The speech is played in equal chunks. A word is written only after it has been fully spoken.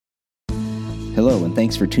Hello, and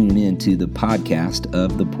thanks for tuning in to the podcast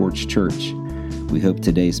of The Porch Church. We hope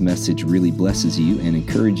today's message really blesses you and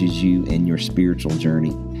encourages you in your spiritual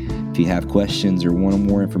journey. If you have questions or want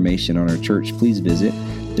more information on our church, please visit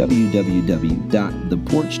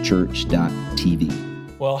www.theporchchurch.tv.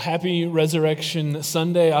 Well, happy Resurrection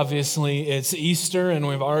Sunday. Obviously, it's Easter, and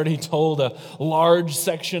we've already told a large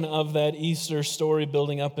section of that Easter story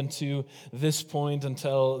building up into this point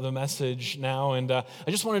until the message now. And I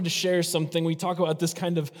just wanted to share something. We talk about this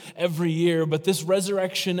kind of every year, but this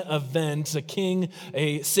resurrection event, a king,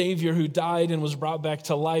 a savior who died and was brought back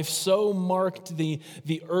to life, so marked the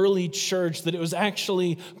early church that it was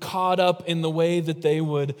actually caught up in the way that they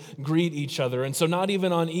would greet each other. And so not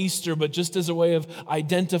even on Easter, but just as a way of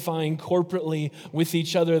identifying corporately with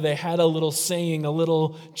each other, they had a little saying, a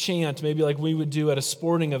little chant, maybe like we would do at a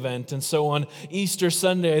sporting event. And so on Easter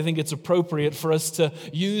Sunday, I think it's appropriate for us to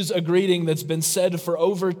use a greeting that's been said for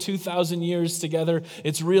over 2,000 years together.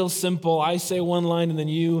 It's real simple. I say one line and then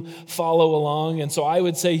you follow along. And so I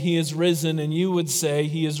would say, "He is risen," and you would say,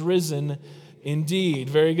 "He is risen indeed."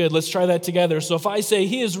 Very good. Let's try that together. So if I say,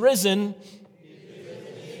 "He is risen,"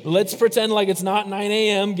 let's pretend like it's not 9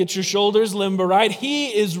 a.m. Get your shoulders limber, right? He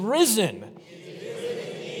is risen.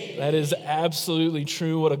 That is absolutely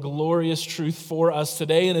true. What a glorious truth for us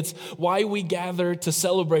today. And it's why we gather to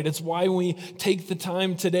celebrate. It's why we take the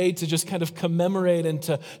time today to just kind of commemorate and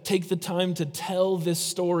to take the time to tell this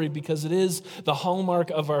story, because it is the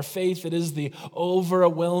hallmark of our faith. It is the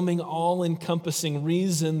overwhelming, all-encompassing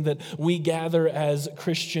reason that we gather as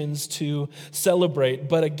Christians to celebrate.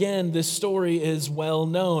 But again, this story is well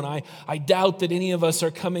known. I doubt that any of us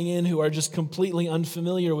are coming in who are just completely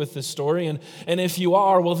unfamiliar with this story. And if you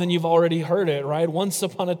are, well, then you've already heard it, right? Once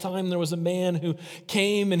upon a time, there was a man who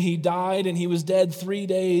came and he died and he was dead 3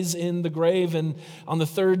 days in the grave. And on the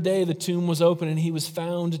third day, the tomb was open and he was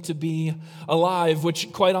found to be alive,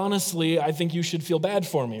 which quite honestly, I think you should feel bad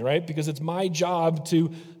for me, right? Because it's my job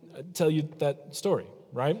to tell you that story,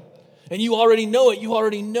 right? And you already know it. You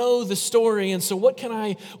already know the story. And so what can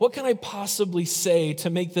I possibly say to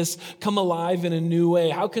make this come alive in a new way?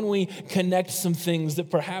 How can we connect some things that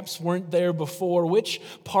perhaps weren't there before? Which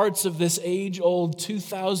parts of this age-old,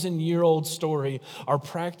 2,000-year-old story are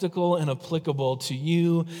practical and applicable to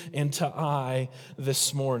you and to I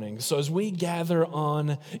this morning? So as we gather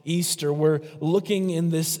on Easter, we're looking in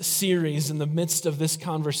this series, in the midst of this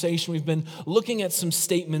conversation, we've been looking at some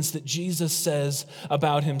statements that Jesus says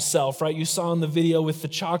about himself. Right? You saw in the video with the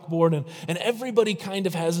chalkboard, and everybody kind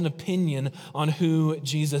of has an opinion on who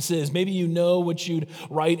Jesus is. Maybe you know what you'd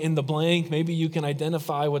write in the blank. Maybe you can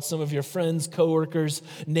identify what some of your friends, coworkers,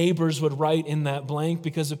 neighbors would write in that blank,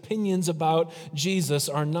 because opinions about Jesus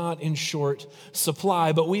are not in short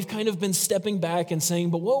supply. But we've kind of been stepping back and saying,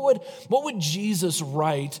 but what would Jesus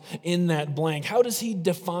write in that blank? How does he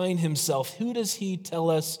define himself? Who does he tell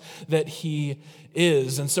us that he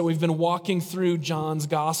is? And so we've been walking through John's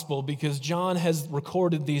gospel, because John has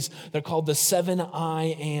recorded these. They're called the 7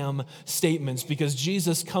 I am statements, because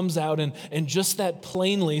Jesus comes out and just that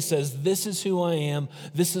plainly says, this is who I am,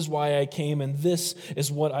 this is why I came, and this is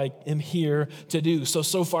what I am here to do.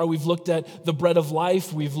 So far we've looked at the bread of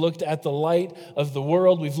life, we've looked at the light of the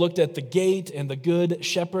world, we've looked at the gate and the good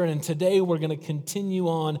shepherd, and today we're going to continue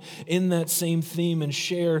on in that same theme and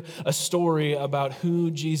share a story about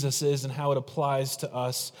who Jesus is and how it applies to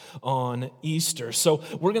us on Easter. So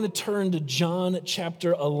we're going to turn to John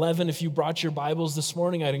chapter 11. If you brought your Bibles this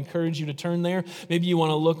morning, I'd encourage you to turn there. Maybe you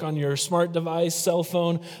want to look on your smart device, cell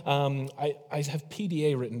phone. I have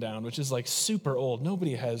PDA written down, which is like super old.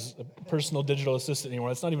 Nobody has a personal digital assistant anymore.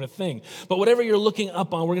 That's not even a thing. But whatever you're looking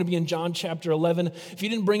up on, we're going to be in John chapter 11. If you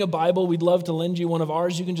didn't bring a Bible, we'd love to lend you one of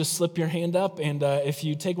ours. You can just slip your hand up, and if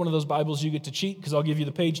you take one of those Bibles, you get to cheat, because I'll give you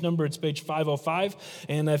the page number. It's page 505.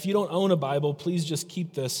 And if you don't own a Bible, please just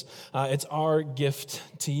keep this. It's our gift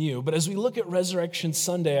to you. But as we look at Resurrection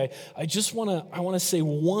Sunday, I want to say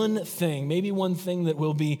one thing, maybe one thing that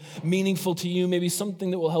will be meaningful to you, maybe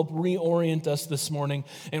something that will help reorient us this morning.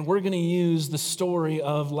 And we're going to use the story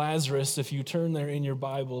of Lazarus, if you turn there in your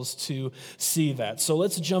Bibles, to see that. So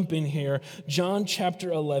let's jump in here. John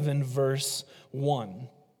chapter 11, verse 1.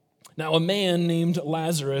 Now a man named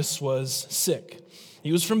Lazarus was sick.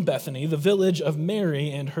 He was from Bethany, the village of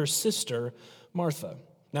Mary and her sister Martha.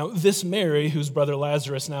 Now, this Mary, whose brother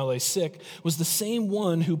Lazarus now lay sick, was the same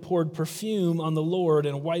one who poured perfume on the Lord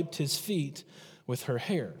and wiped his feet with her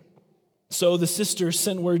hair. So the sister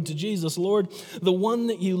sent word to Jesus, "Lord, the one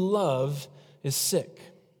that you love is sick."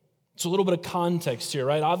 So a little bit of context here,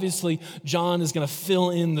 right? Obviously, John is going to fill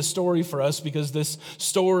in the story for us because this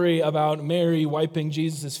story about Mary wiping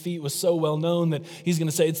Jesus' feet was so well known that he's going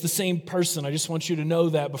to say it's the same person. I just want you to know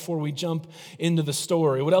that before we jump into the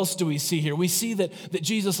story. What else do we see here? We see that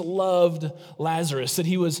Jesus loved Lazarus, that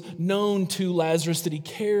he was known to Lazarus, that he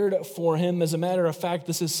cared for him. As a matter of fact,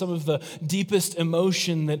 this is some of the deepest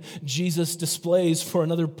emotion that Jesus displays for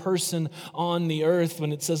another person on the earth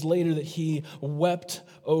when it says later that he wept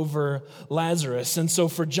over Lazarus. And so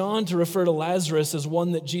for John to refer to Lazarus as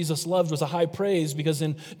one that Jesus loved was a high praise, because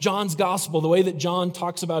in John's gospel, the way that John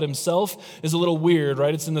talks about himself is a little weird,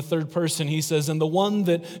 right? It's in the third person. He says, and the one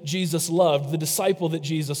that Jesus loved, the disciple that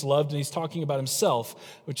Jesus loved, and he's talking about himself,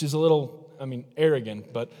 which is a little,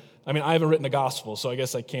 arrogant, but I haven't written a gospel, so I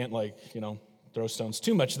guess I can't throw stones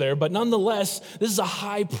too much there. But nonetheless, this is a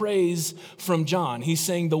high praise from John. He's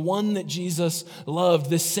saying the one that Jesus loved,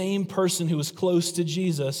 this same person who was close to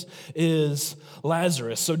Jesus, is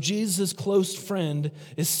Lazarus. So Jesus' close friend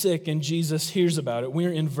is sick, and Jesus hears about it.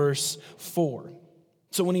 We're in verse 4.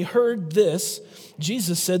 So when he heard this,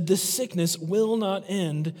 Jesus said, this sickness will not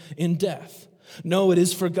end in death. No, it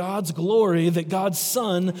is for God's glory, that God's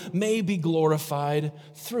Son may be glorified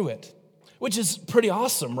through it. Which is pretty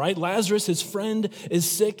awesome, right? Lazarus, his friend, is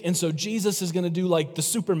sick, and so Jesus is going to do like the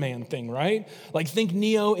Superman thing, right? Like think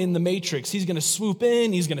Neo in the Matrix. He's going to swoop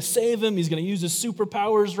in, he's going to save him, he's going to use his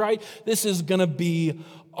superpowers, right? This is going to be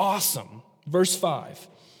awesome. Verse 5.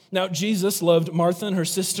 Now Jesus loved Martha and her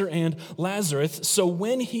sister and Lazarus, so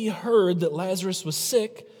when he heard that Lazarus was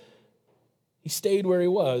sick, he stayed where he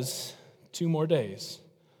was 2 more days.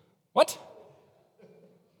 What?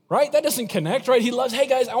 Right? That doesn't connect, right? Hey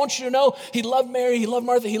guys, I want you to know, he loved Mary, he loved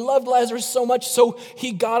Martha, he loved Lazarus so much, so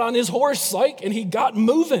he got on his horse, and he got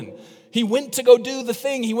moving. He went to go do the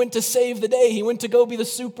thing. He went to save the day. He went to go be the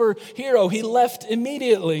superhero. He left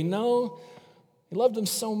immediately. No, he loved him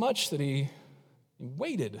so much that he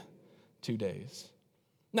waited 2 days.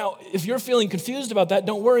 Now, if you're feeling confused about that,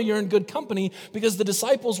 don't worry, you're in good company, because the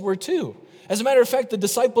disciples were too. As a matter of fact, the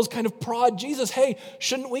disciples kind of prod Jesus, hey,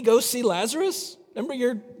 shouldn't we go see Lazarus? Remember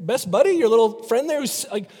your best buddy, your little friend there who's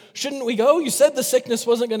like, shouldn't we go? You said the sickness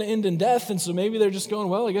wasn't going to end in death, and so maybe they're just going,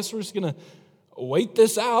 well, I guess we're just going to wait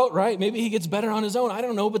this out, right? Maybe he gets better on his own. I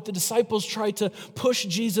don't know, but the disciples try to push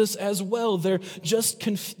Jesus as well. They're just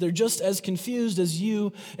as confused as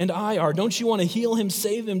you and I are. Don't you want to heal him,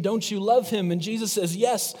 save him? Don't you love him? And Jesus says,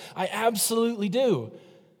 yes, I absolutely do.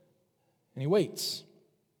 And he waits.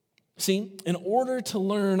 See, in order to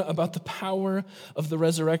learn about the power of the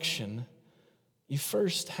resurrection, you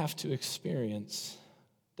first have to experience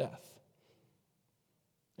death.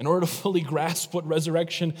 In order to fully grasp what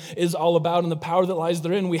resurrection is all about and the power that lies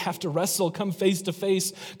therein, we have to wrestle, come face to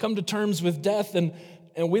face, come to terms with death, and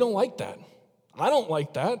we don't like that. I don't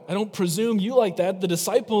like that. I don't presume you like that. The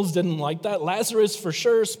disciples didn't like that. Lazarus, for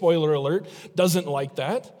sure, spoiler alert, doesn't like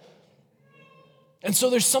that. And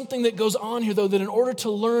so there's something that goes on here, though, that in order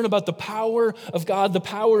to learn about the power of God, the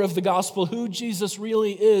power of the gospel, who Jesus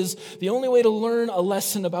really is, the only way to learn a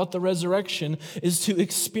lesson about the resurrection is to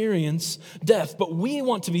experience death. But we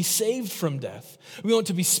want to be saved from death. We want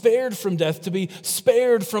to be spared from death, to be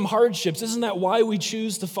spared from hardships. Isn't that why we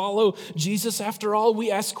choose to follow Jesus? After all,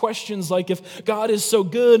 we ask questions like, if God is so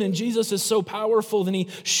good and Jesus is so powerful, then he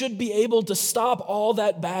should be able to stop all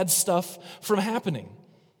that bad stuff from happening.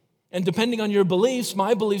 And depending on your beliefs,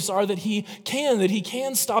 my beliefs are that he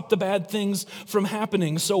can stop the bad things from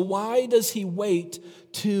happening. So why does he wait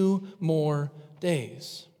 2 more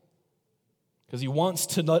days? Because he wants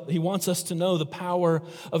us to know the power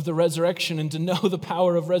of the resurrection, and to know the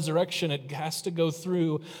power of resurrection, it has to go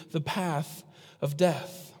through the path of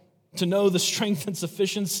death. To know the strength and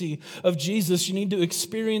sufficiency of Jesus, you need to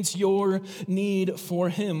experience your need for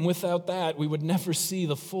him. Without that, we would never see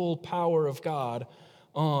the full power of God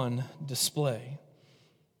on display.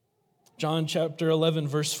 John chapter 11,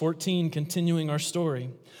 verse 14, continuing our story.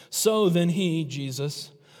 So then he,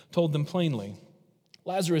 Jesus, told them plainly,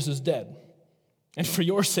 Lazarus is dead, and for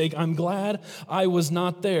your sake I'm glad I was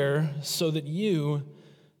not there, so that you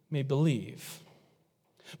may believe.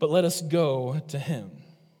 But let us go to him.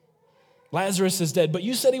 Lazarus is dead, but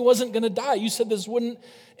you said he wasn't going to die. You said this wouldn't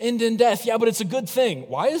end in death. Yeah, but it's a good thing.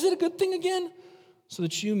 Why is it a good thing again? So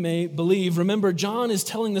that you may believe. Remember, John is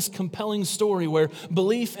telling this compelling story where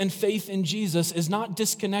belief and faith in Jesus is not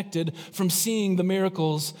disconnected from seeing the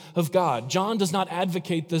miracles of God. John does not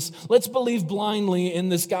advocate this, let's believe blindly in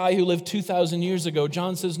this guy who lived 2,000 years ago.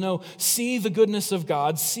 John says, no, see the goodness of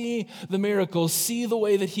God, see the miracles, see the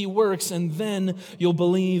way that he works, and then you'll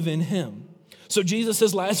believe in him. So Jesus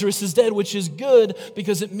says Lazarus is dead, which is good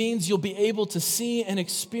because it means you'll be able to see and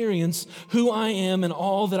experience who I am and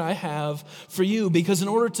all that I have for you. Because in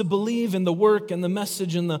order to believe in the work and the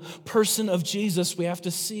message and the person of Jesus, we have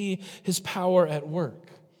to see his power at work.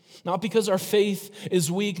 Not because our faith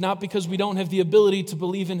is weak, not because we don't have the ability to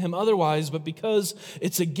believe in him otherwise, but because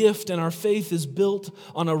it's a gift and our faith is built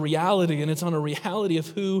on a reality, and it's on a reality of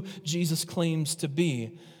who Jesus claims to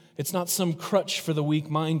be. It's not some crutch for the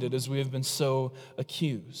weak-minded, as we have been so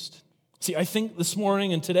accused. See, I think this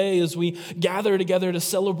morning and today, as we gather together to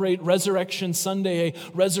celebrate Resurrection Sunday, a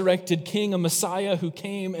resurrected King, a Messiah who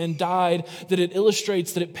came and died, that it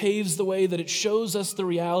illustrates, that it paves the way, that it shows us the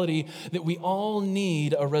reality that we all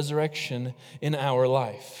need a resurrection in our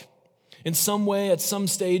life. In some way, at some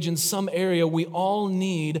stage, in some area, we all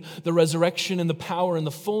need the resurrection and the power and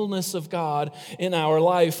the fullness of God in our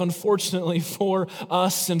life. Unfortunately, for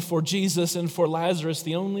us and for Jesus and for Lazarus,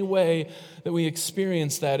 the only way that we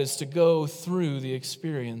experience that is to go through the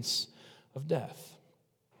experience of death.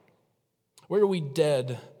 Where are we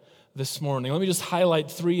dead this morning? Let me just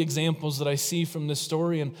highlight 3 examples that I see from this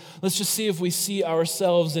story, and let's just see if we see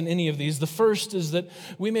ourselves in any of these. The first is that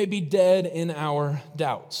we may be dead in our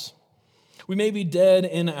doubts. We may be dead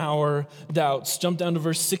in our doubts. Jump down to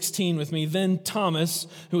verse 16 with me. Then Thomas,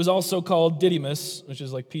 who was also called Didymus, which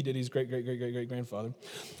is like P. Diddy's great-great-great-great-grandfather,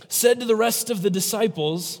 said to the rest of the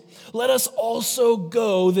disciples, "Let us also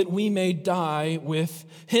go that we may die with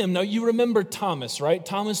him." Now you remember Thomas, right?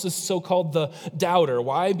 Thomas is so-called the doubter.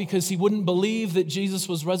 Why? Because he wouldn't believe that Jesus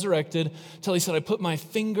was resurrected until he said, "I put my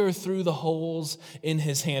finger through the holes in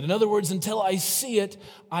his hand." In other words, until I see it,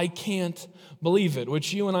 I can't believe it,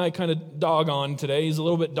 which you and I kind of dog on today. He's a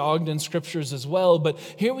little bit dogged in scriptures as well. But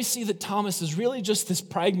here we see that Thomas is really just this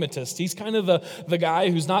pragmatist. He's kind of the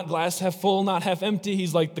guy who's not glass half full, not half empty.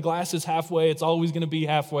 He's like, the glass is halfway. It's always going to be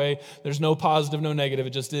halfway. There's no positive, no negative.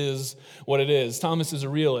 It just is what it is. Thomas is a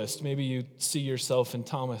realist. Maybe you see yourself in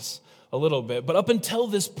Thomas a little bit. But up until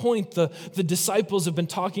this point, the disciples have been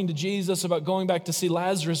talking to Jesus about going back to see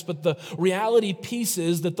Lazarus, but the reality piece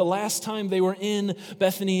is that the last time they were in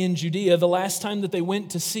Bethany in Judea, the last time that they went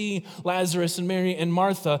to see Lazarus and Mary and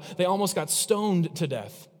Martha, they almost got stoned to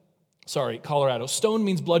death. Sorry, Colorado. Stone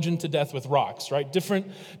means bludgeoned to death with rocks, right?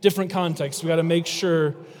 Different context. We got to make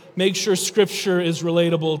sure scripture is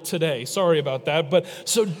relatable today. Sorry about that. But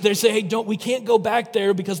so they say, hey, we can't go back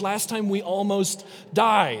there because last time we almost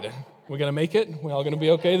died. We gonna make it? We all gonna be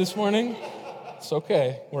okay this morning? It's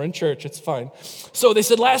okay. We're in church. It's fine. So they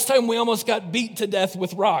said, last time we almost got beat to death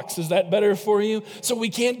with rocks. Is that better for you? So we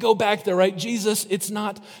can't go back there, right? Jesus, it's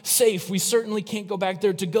not safe. We certainly can't go back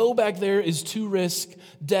there. To go back there is to risk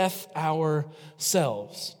death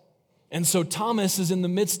ourselves. And so Thomas is in the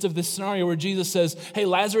midst of this scenario where Jesus says, hey,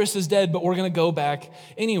 Lazarus is dead, but we're going to go back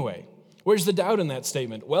anyway. Where's the doubt in that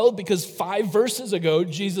statement? Well, because 5 verses ago,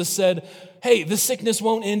 Jesus said, hey, this sickness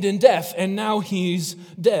won't end in death, and now he's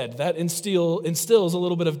dead. That instills a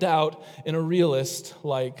little bit of doubt in a realist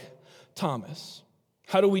like Thomas.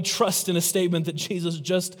 How do we trust in a statement that Jesus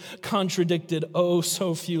just contradicted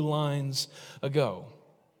so few lines ago?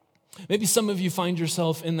 Maybe some of you find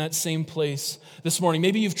yourself in that same place this morning.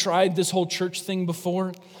 Maybe you've tried this whole church thing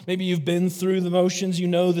before. Maybe you've been through the motions. You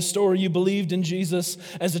know the story. You believed in Jesus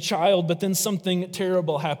as a child, but then something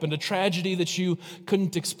terrible happened, a tragedy that you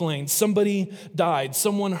couldn't explain. Somebody died,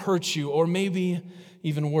 someone hurt you, or maybe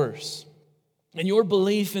even worse. And your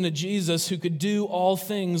belief in a Jesus who could do all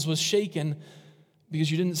things was shaken because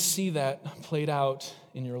you didn't see that played out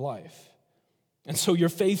in your life. And so your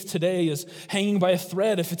faith today is hanging by a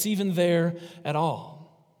thread, if it's even there at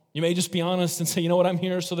all. You may just be honest and say, you know what, I'm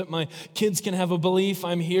here so that my kids can have a belief.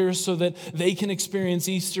 I'm here so that they can experience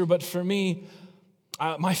Easter. But for me,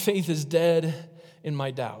 my faith is dead in my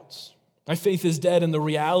doubts. My faith is dead in the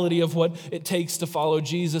reality of what it takes to follow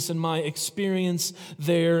Jesus and my experience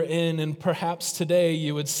therein. And perhaps today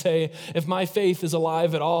you would say, if my faith is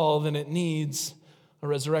alive at all, then it needs a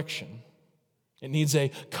resurrection. It needs a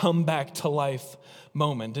come back to life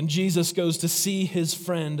moment. And Jesus goes to see his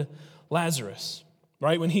friend Lazarus,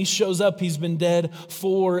 right? When he shows up, he's been dead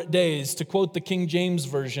 4 days. To quote the King James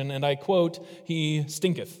Version, and I quote, he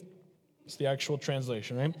stinketh. It's the actual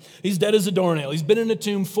translation, right? He's dead as a doornail. He's been in a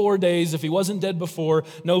tomb 4 days. If he wasn't dead before,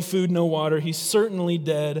 no food, no water, he's certainly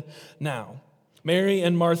dead now. Mary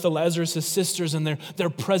and Martha, Lazarus' sisters, and they're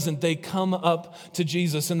present. They come up to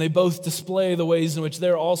Jesus, and they both display the ways in which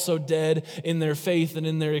they're also dead in their faith and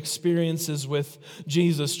in their experiences with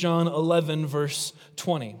Jesus. John 11, verse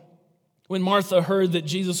 20. When Martha heard that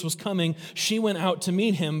Jesus was coming, she went out to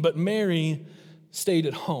meet him, but Mary stayed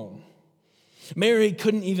at home. Mary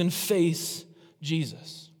couldn't even face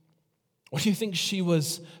Jesus. What do you think she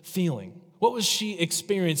was feeling? What was she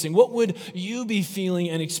experiencing? What would you be feeling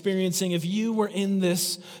and experiencing if you were in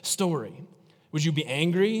this story? Would you be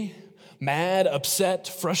angry, mad, upset,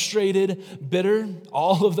 frustrated, bitter?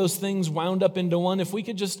 All of those things wound up into one. If we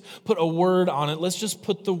could just put a word on it, let's just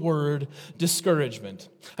put the word discouragement.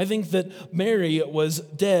 I think that Mary was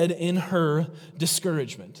dead in her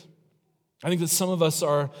discouragement. I think that some of us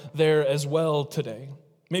are there as well today.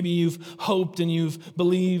 Maybe you've hoped and you've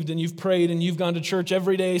believed and you've prayed and you've gone to church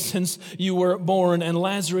every day since you were born, and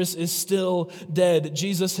Lazarus is still dead.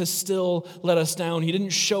 Jesus has still let us down. He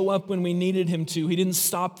didn't show up when we needed him to. He didn't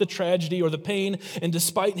stop the tragedy or the pain. And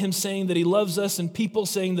despite him saying that he loves us and people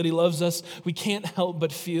saying that he loves us, we can't help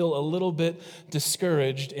but feel a little bit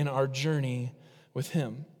discouraged in our journey with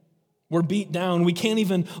him. We're beat down. We can't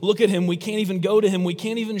even look at him. We can't even go to him. We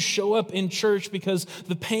can't even show up in church because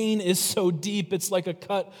the pain is so deep. It's like a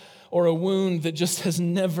cut or a wound that just has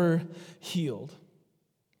never healed.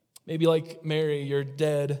 Maybe like Mary, you're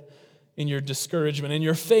dead in your discouragement, and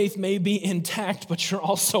your faith may be intact, but you're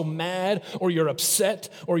also mad, or you're upset,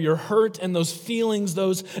 or you're hurt, and those feelings,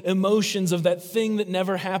 those emotions of that thing that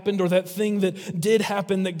never happened, or that thing that did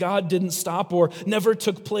happen that God didn't stop, or never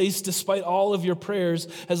took place despite all of your prayers,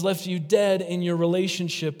 has left you dead in your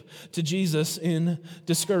relationship to Jesus in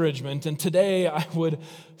discouragement. And today I would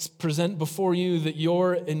present before you that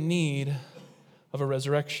you're in need of a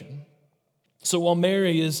resurrection. So while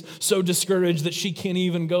Mary is so discouraged that she can't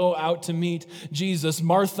even go out to meet Jesus,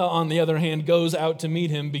 Martha, on the other hand, goes out to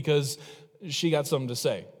meet him because she got something to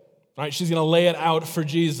say. Right? She's going to lay it out for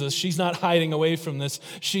Jesus. She's not hiding away from this.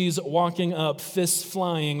 She's walking up, fists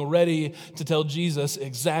flying, ready to tell Jesus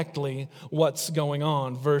exactly what's going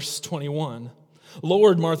on. Verse 21.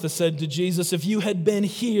 Lord, Martha said to Jesus, if you had been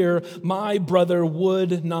here, my brother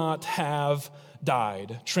would not have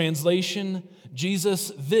died. Translation,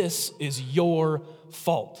 Jesus, this is your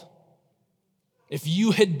fault. If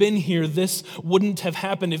you had been here, this wouldn't have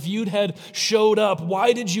happened. If you'd had showed up,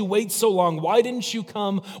 why did you wait so long? Why didn't you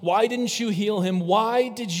come? Why didn't you heal him? Why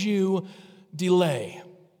did you delay?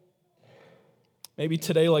 Maybe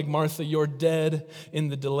today, like Martha, you're dead in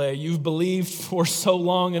the delay. You've believed for so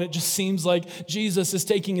long, and it just seems like Jesus is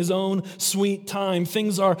taking his own sweet time.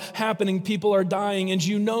 Things are happening, people are dying, and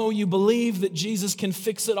you believe that Jesus can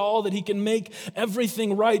fix it all, that he can make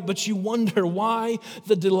everything right, but you wonder, why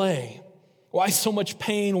the delay? Why so much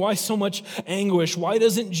pain? Why so much anguish? Why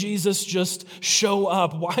doesn't Jesus just show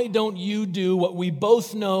up? Why don't you do what we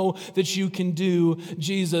both know that you can do,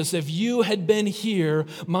 Jesus? If you had been here,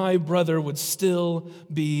 my brother would still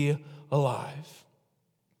be alive.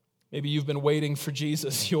 Maybe you've been waiting for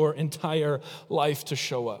Jesus your entire life to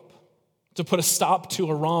show up, to put a stop to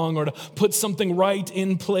a wrong or to put something right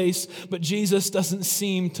in place, but Jesus doesn't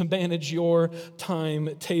seem to manage your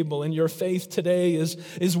timetable, and your faith today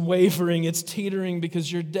is wavering, it's teetering because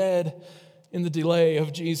you're dead in the delay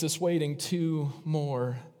of Jesus waiting 2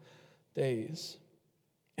 more days.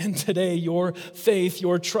 And today your faith,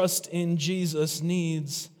 your trust in Jesus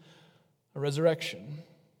needs a resurrection.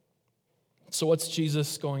 So what's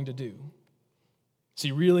Jesus going to do? Is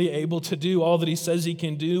he really able to do all that he says he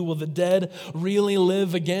can do? Will the dead really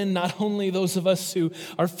live again? Not only those of us who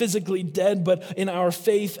are physically dead, but in our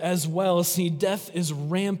faith as well. See, death is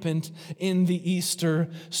rampant in the Easter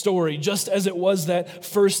story, just as it was that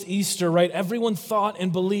first Easter, right? Everyone thought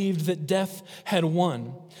and believed that death had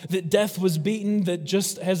won, that death was beaten, that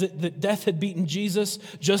death had beaten Jesus,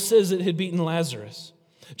 just as it had beaten Lazarus.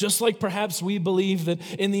 Just like perhaps we believe that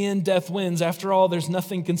in the end death wins. After all, there's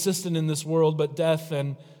nothing consistent in this world but death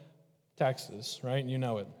and taxes, right? You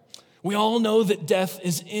know it. We all know that death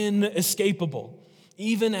is inescapable,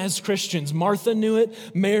 even as Christians. Martha knew it,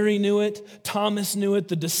 Mary knew it, Thomas knew it,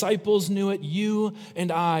 the disciples knew it, you and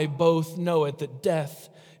I both know it, that death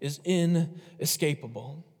is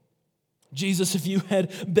inescapable. Jesus, if you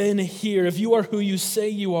had been here, if you are who you say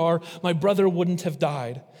you are, my brother wouldn't have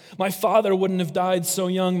died. My father wouldn't have died so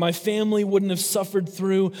young. My family wouldn't have suffered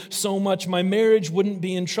through so much. My marriage wouldn't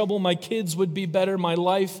be in trouble. My kids would be better. My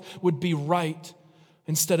life would be right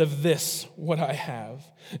instead of this, what I have.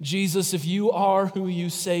 Jesus, if you are who you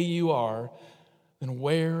say you are, then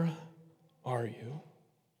where are you?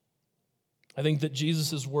 I think that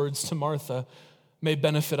Jesus' words to Martha may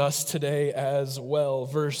benefit us today as well.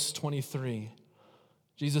 Verse 23,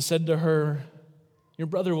 Jesus said to her, your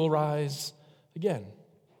brother will rise again.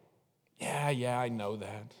 Yeah, I know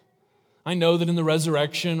that. I know that in the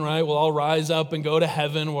resurrection, right, we'll all rise up and go to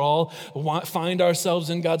heaven. We'll all find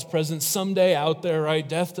ourselves in God's presence someday out there, right?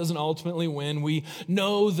 Death doesn't ultimately win. We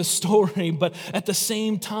know the story, but at the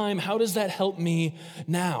same time, how does that help me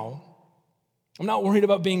now? I'm not worried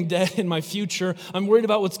about being dead in my future. I'm worried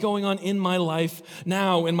about what's going on in my life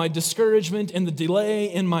now, in my discouragement, in the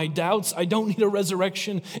delay, in my doubts. I don't need a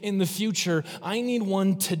resurrection in the future. I need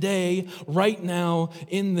one today, right now,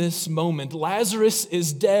 in this moment. Lazarus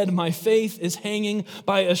is dead. My faith is hanging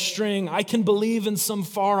by a string. I can believe in some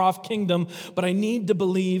far-off kingdom, but I need to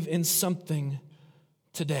believe in something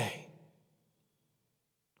today.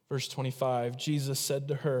 Verse 25, Jesus said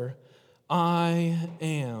to her, I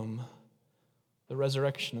am the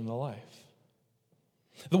resurrection and the life.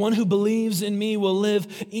 The one who believes in me will live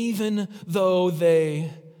even though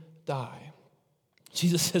they die.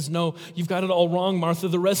 Jesus says, no, you've got it all wrong, Martha.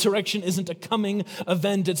 The resurrection isn't a coming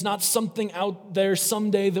event. It's not something out there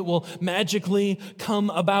someday that will magically come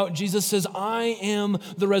about. Jesus says, I am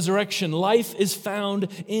the resurrection. Life is found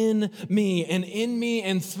in me,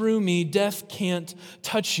 and through me, death can't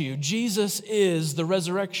touch you. Jesus is the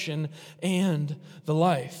resurrection and the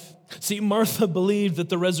life. See, Martha believed that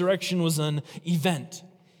the resurrection was an event,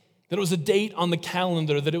 that it was a date on the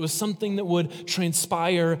calendar, that it was something that would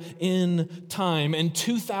transpire in time. And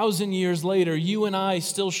 2,000 years later, you and I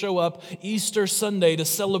still show up Easter Sunday to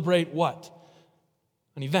celebrate what?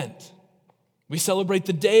 An event. We celebrate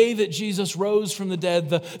the day that Jesus rose from the dead,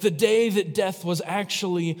 the day that death was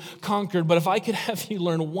actually conquered. But if I could have you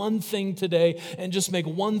learn one thing today and just make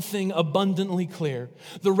one thing abundantly clear,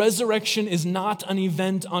 the resurrection is not an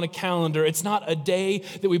event on a calendar. It's not a day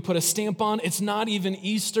that we put a stamp on. It's not even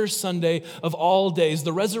Easter Sunday of all days.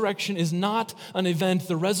 The resurrection is not an event.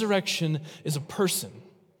 The resurrection is a person.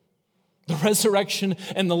 The resurrection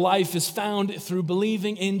and the life is found through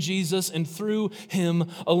believing in Jesus and through him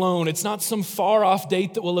alone. It's not some far-off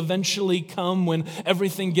date that will eventually come when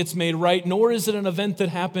everything gets made right, nor is it an event that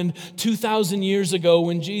happened 2,000 years ago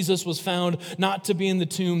when Jesus was found not to be in the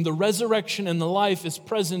tomb. The resurrection and the life is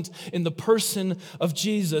present in the person of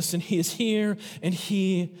Jesus, and he is here and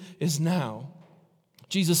he is now.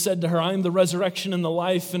 Jesus said to her, I am the resurrection and the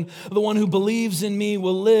life, and the one who believes in me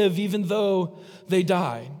will live even though they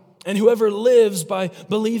die. And whoever lives by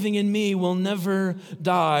believing in me will never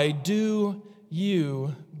die. Do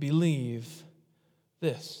you believe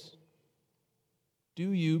this?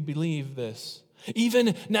 Do you believe this?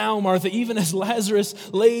 Even now, Martha, even as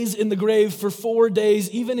Lazarus lays in the grave for 4 days,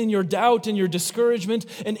 even in your doubt and your discouragement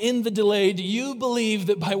and in the delay, do you believe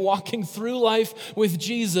that by walking through life with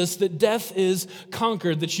Jesus, that death is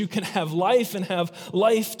conquered, that you can have life and have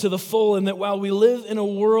life to the full, and that while we live in a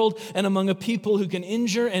world and among a people who can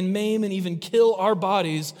injure and maim and even kill our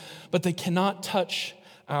bodies, but they cannot touch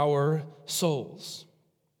our souls?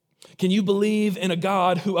 Can you believe in a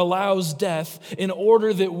God who allows death in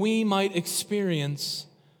order that we might experience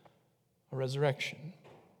a resurrection?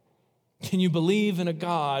 Can you believe in a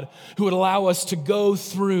God who would allow us to go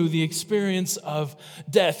through the experience of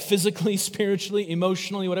death, physically, spiritually,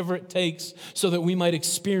 emotionally, whatever it takes, so that we might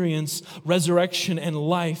experience resurrection and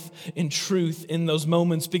life in truth in those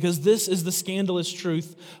moments? Because this is the scandalous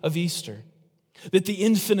truth of Easter. That the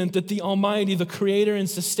infinite, that the Almighty, the creator and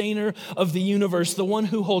sustainer of the universe, the one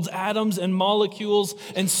who holds atoms and molecules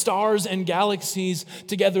and stars and galaxies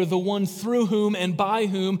together, the one through whom and by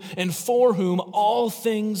whom and for whom all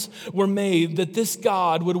things were made, that this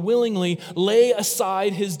God would willingly lay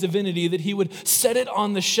aside his divinity, that he would set it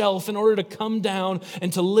on the shelf in order to come down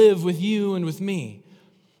and to live with you and with me.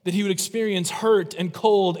 That he would experience hurt and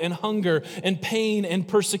cold and hunger and pain and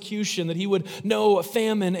persecution, that he would know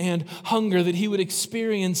famine and hunger, that he would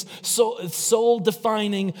experience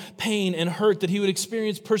soul-defining pain and hurt, that he would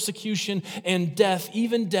experience persecution and death,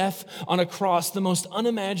 even death on a cross, the most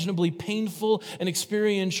unimaginably painful and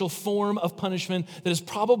experiential form of punishment that has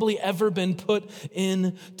probably ever been put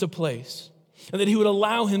into place. And that he would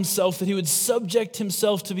allow himself, that he would subject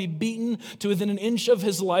himself to be beaten to within an inch of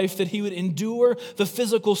his life, that he would endure the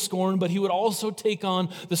physical scorn, but he would also take on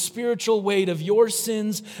the spiritual weight of your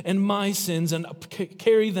sins and my sins and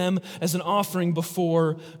carry them as an offering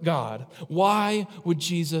before God. Why would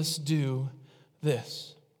Jesus do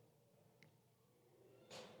this?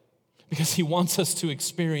 Because he wants us to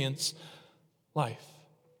experience life.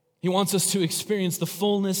 He wants us to experience the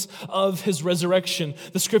fullness of his resurrection.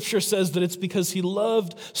 The scripture says that it's because he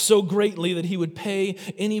loved so greatly that he would pay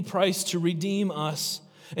any price to redeem us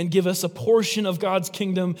and give us a portion of God's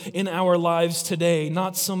kingdom in our lives today,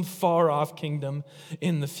 not some far-off kingdom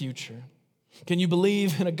in the future. Can you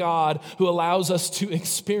believe in a God who allows us to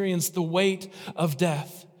experience the weight of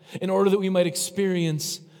death in order that we might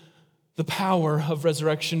experience the power of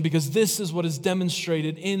resurrection? Because this is what is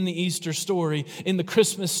demonstrated in the Easter story, in the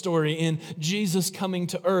Christmas story, in Jesus coming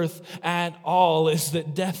to earth at all, is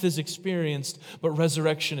that death is experienced, but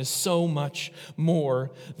resurrection is so much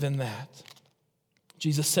more than that.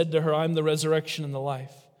 Jesus said to her, "I'm the resurrection and the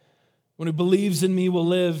life. One who believes in me will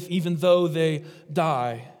live even though they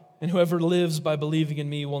die, and whoever lives by believing in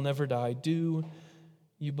me will never die." Do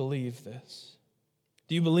you believe this?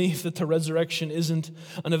 Do you believe that the resurrection isn't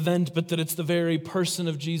an event, but that it's the very person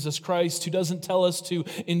of Jesus Christ, who doesn't tell us to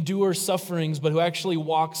endure sufferings, but who actually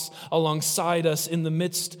walks alongside us in the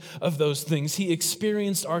midst of those things? He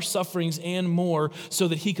experienced our sufferings and more so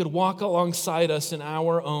that he could walk alongside us in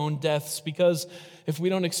our own deaths. Because if we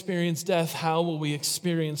don't experience death, how will we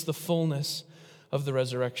experience the fullness of the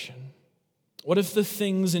resurrection? What if the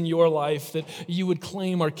things in your life that you would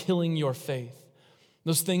claim are killing your faith,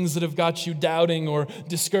 those things that have got you doubting or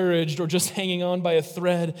discouraged or just hanging on by a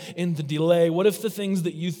thread in the delay, what if the things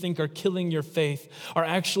that you think are killing your faith are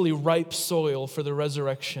actually ripe soil for the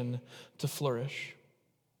resurrection to flourish?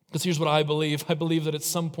 Because here's what I believe. I believe that at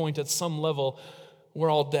some point, at some level, we're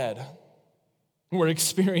all dead. We're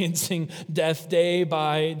experiencing death day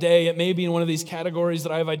by day. It may be in one of these categories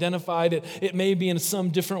that I've identified. It may be in some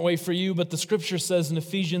different way for you, but the scripture says in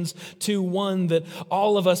Ephesians 2:1 that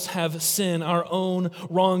all of us have sin, our own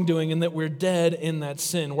wrongdoing, and that we're dead in that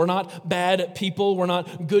sin. We're not bad people. We're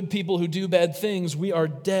not good people who do bad things. We are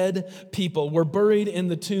dead people. We're buried in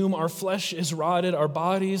the tomb. Our flesh is rotted. Our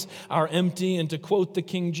bodies are empty. And to quote the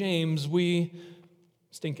King James, we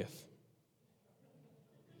stinketh.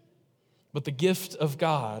 But the gift of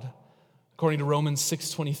God, according to Romans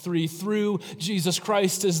 6:23, through Jesus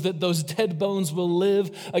Christ, is that those dead bones will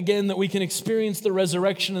live again, that we can experience the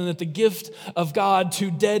resurrection, and that the gift of God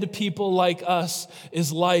to dead people like us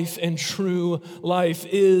is life, and true life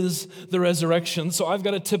is the resurrection. So I've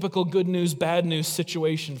got a typical good news, bad news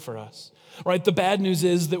situation for us, right? The bad news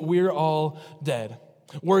is that we're all dead.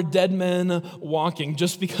 We're dead men walking.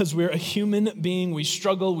 Just because we're a human being, we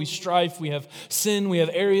struggle, we strive, we have sin, we have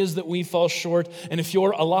areas that we fall short. And if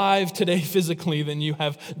you're alive today physically, then you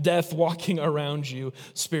have death walking around you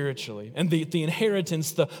spiritually. And the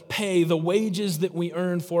inheritance, the pay, the wages that we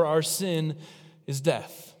earn for our sin is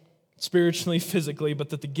death, spiritually, physically, but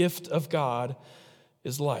that the gift of God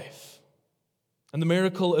is life. And the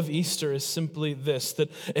miracle of Easter is simply this,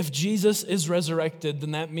 that if Jesus is resurrected,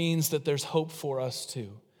 then that means that there's hope for us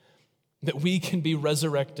too, that we can be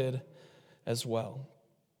resurrected as well.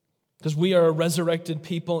 Because we are a resurrected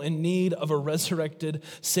people in need of a resurrected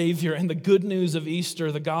Savior. And the good news of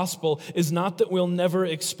Easter, the gospel, is not that we'll never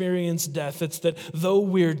experience death. It's that though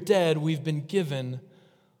we're dead, we've been given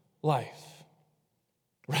life.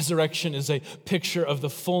 Resurrection is a picture of the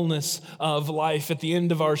fullness of life. At the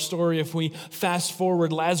end of our story, if we fast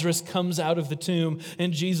forward, Lazarus comes out of the tomb,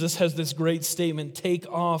 and Jesus has this great statement: take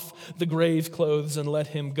off the grave clothes and let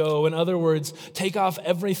him go. In other words, take off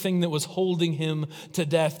everything that was holding him to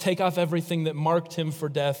death. Take off everything that marked him for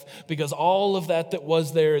death, because all of that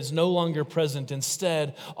was there is no longer present.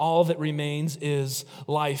 Instead, all that remains is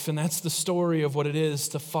life. And that's the story of what it is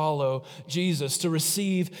to follow Jesus, to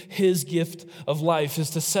receive his gift of life,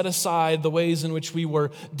 is to set aside the ways in which we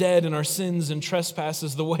were dead in our sins and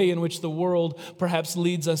trespasses, the way in which the world perhaps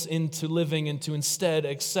leads us into living, and to instead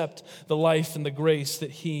accept the life and the grace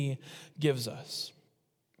that he gives us.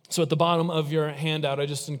 So at the bottom of your handout, I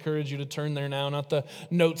just encourage you to turn there now, not the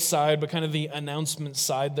notes side, but kind of the announcement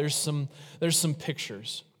side. There's some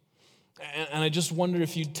pictures. And I just wonder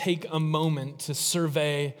if you'd take a moment to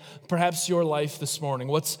survey perhaps your life this morning,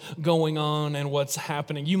 what's going on and what's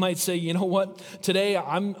happening. You might say, you know what, today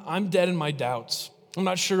I'm dead in my doubts. I'm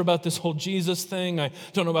not sure about this whole Jesus thing. I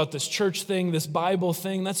don't know about this church thing, this Bible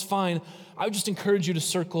thing. That's fine. I would just encourage you to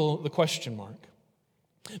circle the question mark.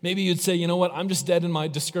 Maybe you'd say, you know what, I'm just dead in my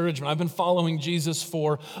discouragement. I've been following Jesus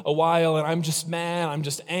for a while, and I'm just mad, I'm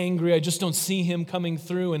just angry, I just don't see him coming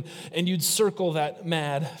through, and you'd circle that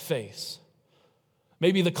mad face.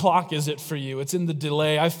 Maybe the clock is it for you. It's in the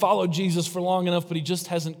delay. I've followed Jesus for long enough, but he just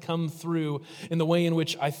hasn't come through in the way in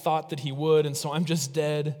which I thought that he would, and so I'm just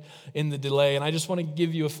dead in the delay. And I just want to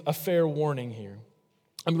give you a fair warning here.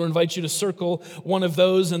 I'm going to invite you to circle one of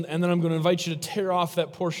those, and then I'm going to invite you to tear off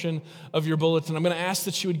that portion of your bulletin. I'm going to ask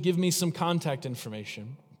that you would give me some contact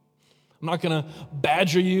information. I'm not going to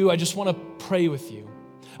badger you. I just want to pray with you.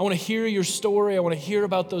 I want to hear your story. I want to hear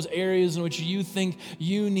about those areas in which you think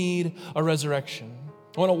you need a resurrection.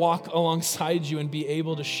 I want to walk alongside you and be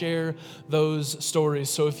able to share those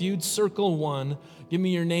stories. So if you'd circle one, give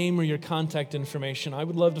me your name or your contact information. I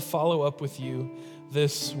would love to follow up with you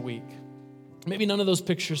this week. Maybe none of those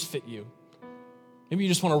pictures fit you. Maybe you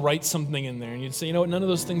just want to write something in there and you'd say, you know what, none of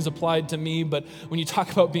those things applied to me, but when you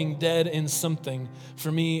talk about being dead in something,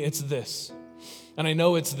 for me, it's this. And I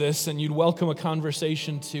know it's this, and you'd welcome a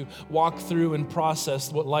conversation to walk through and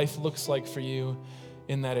process what life looks like for you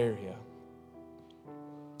in that area.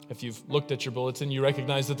 If you've looked at your bulletin, you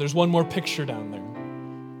recognize that there's one more picture down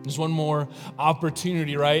there. There's one more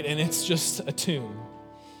opportunity, right? And it's just a tomb.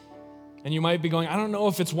 And you might be going, I don't know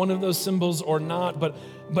if it's one of those symbols or not,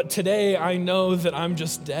 but today I know that I'm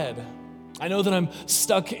just dead. I know that I'm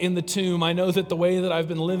stuck in the tomb. I know that the way that I've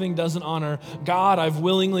been living doesn't honor God. I've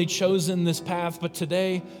willingly chosen this path, but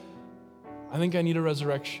today I think I need a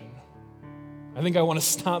resurrection. I think I want to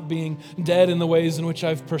stop being dead in the ways in which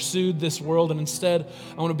I've pursued this world, and instead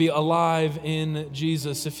I want to be alive in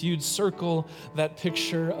Jesus. If you'd circle that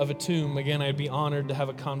picture of a tomb, again, I'd be honored to have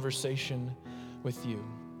a conversation with you.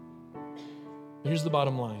 Here's the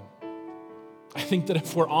bottom line. I think that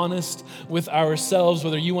if we're honest with ourselves,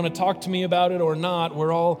 whether you want to talk to me about it or not,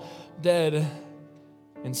 we're all dead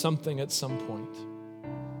in something at some point.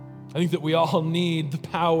 I think that we all need the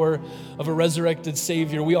power of a resurrected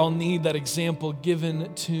Savior. We all need that example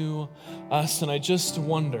given to us. And I just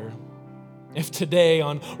wonder if today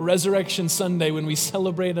on Resurrection Sunday, when we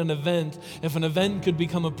celebrate an event, if an event could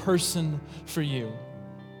become a person for you,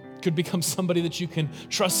 could become somebody that you can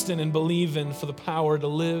trust in and believe in for the power to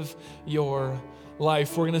live your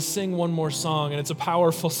life. We're going to sing one more song, and it's a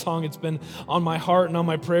powerful song. It's been on my heart and on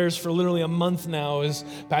my prayers for literally a month now as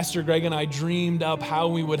Pastor Greg and I dreamed up how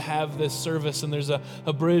we would have this service. And there's a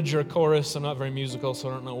bridge or a chorus. I'm not very musical, so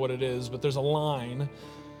I don't know what it is, but there's a line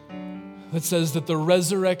that says that the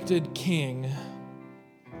resurrected King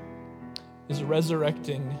is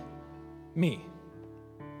resurrecting me.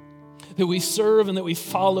 That we serve and that we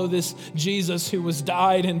follow this Jesus who was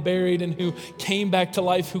died and buried and who came back to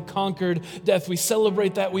life, who conquered death. We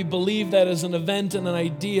celebrate that. We believe that as an event and an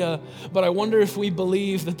idea. But I wonder if we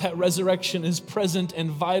believe that that resurrection is present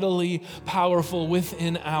and vitally powerful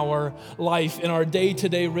within our life, in our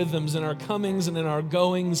day-to-day rhythms, in our comings and in our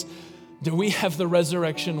goings. Do we have the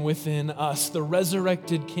resurrection within us? The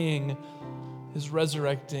resurrected King is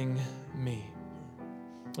resurrecting me.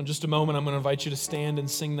 In just a moment, I'm going to invite you to stand and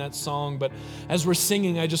sing that song. But as we're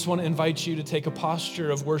singing, I just want to invite you to take a posture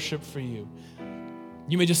of worship for you.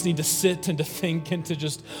 You may just need to sit and to think and to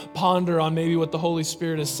just ponder on maybe what the Holy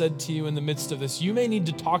Spirit has said to you in the midst of this. You may need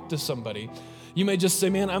to talk to somebody. You may just say,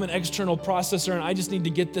 man, I'm an external processor and I just need to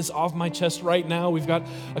get this off my chest right now. We've got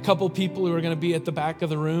a couple people who are going to be at the back of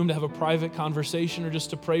the room to have a private conversation or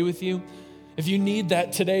just to pray with you. If you need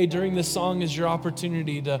that today, during this song is your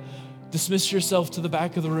opportunity to dismiss yourself to the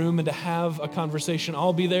back of the room and to have a conversation.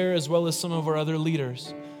 I'll be there as well as some of our other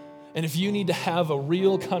leaders. And if you need to have a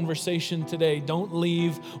real conversation today, don't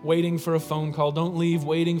leave waiting for a phone call. Don't leave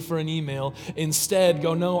waiting for an email. Instead,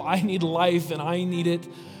 go, no, I need life and I need it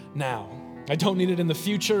now. I don't need it in the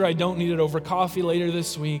future. I don't need it over coffee later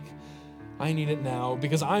this week. I need it now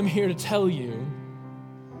because I'm here to tell you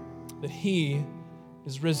that He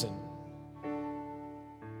is risen.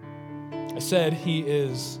 I said He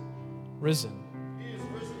is risen. He is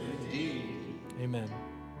risen indeed. Amen.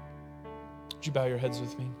 Would you bow your heads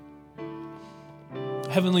with me?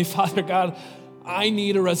 Heavenly Father, God, I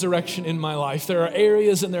need a resurrection in my life. There are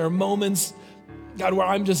areas and there are moments, God, where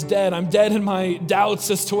I'm just dead. I'm dead in my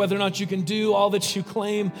doubts as to whether or not you can do all that you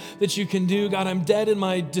claim that you can do. God, I'm dead in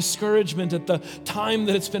my discouragement at the time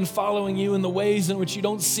that it's been following you in the ways in which you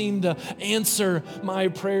don't seem to answer my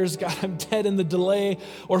prayers. God, I'm dead in the delay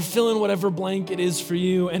or fill in whatever blank it is for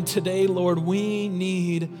you. And today, Lord, we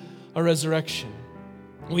need a resurrection.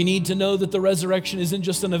 We need to know that the resurrection isn't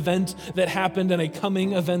just an event that happened and a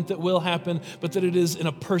coming event that will happen, but that it is in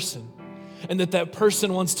a person. And that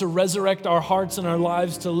person wants to resurrect our hearts and our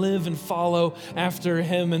lives to live and follow after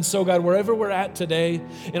Him. And so, God, wherever we're at today,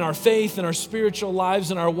 in our faith, in our spiritual lives,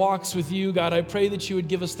 in our walks with you, God, I pray that you would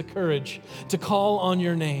give us the courage to call on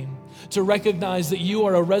your name, to recognize that you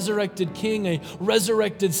are a resurrected King, a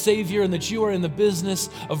resurrected Savior, and that you are in the business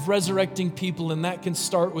of resurrecting people, and that can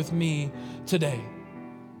start with me today.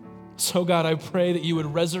 So God, I pray that you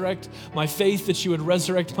would resurrect my faith, that you would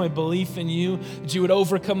resurrect my belief in you, that you would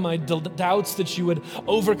overcome my doubts, that you would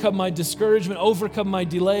overcome my discouragement, overcome my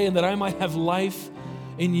delay, and that I might have life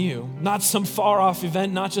in you. Not some far off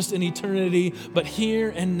event, not just in eternity, but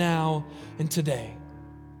here and now and today.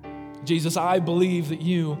 Jesus, I believe that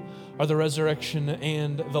you are the resurrection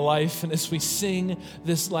and the life. And as we sing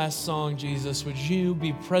this last song, Jesus, would you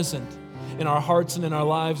be present in our hearts and in our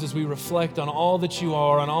lives as we reflect on all that you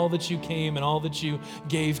are, on all that you came and all that you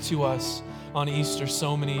gave to us on Easter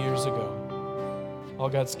so many years ago. All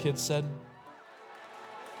God's kids said,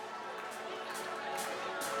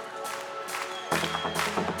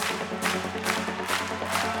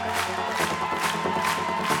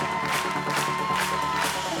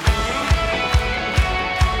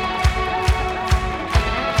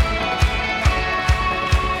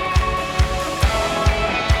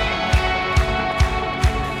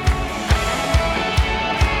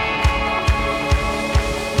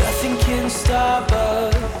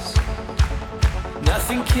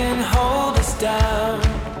 Nothing can hold us down.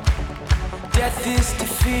 Death is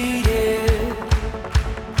defeated.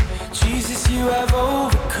 Jesus, you have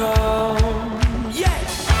overcome.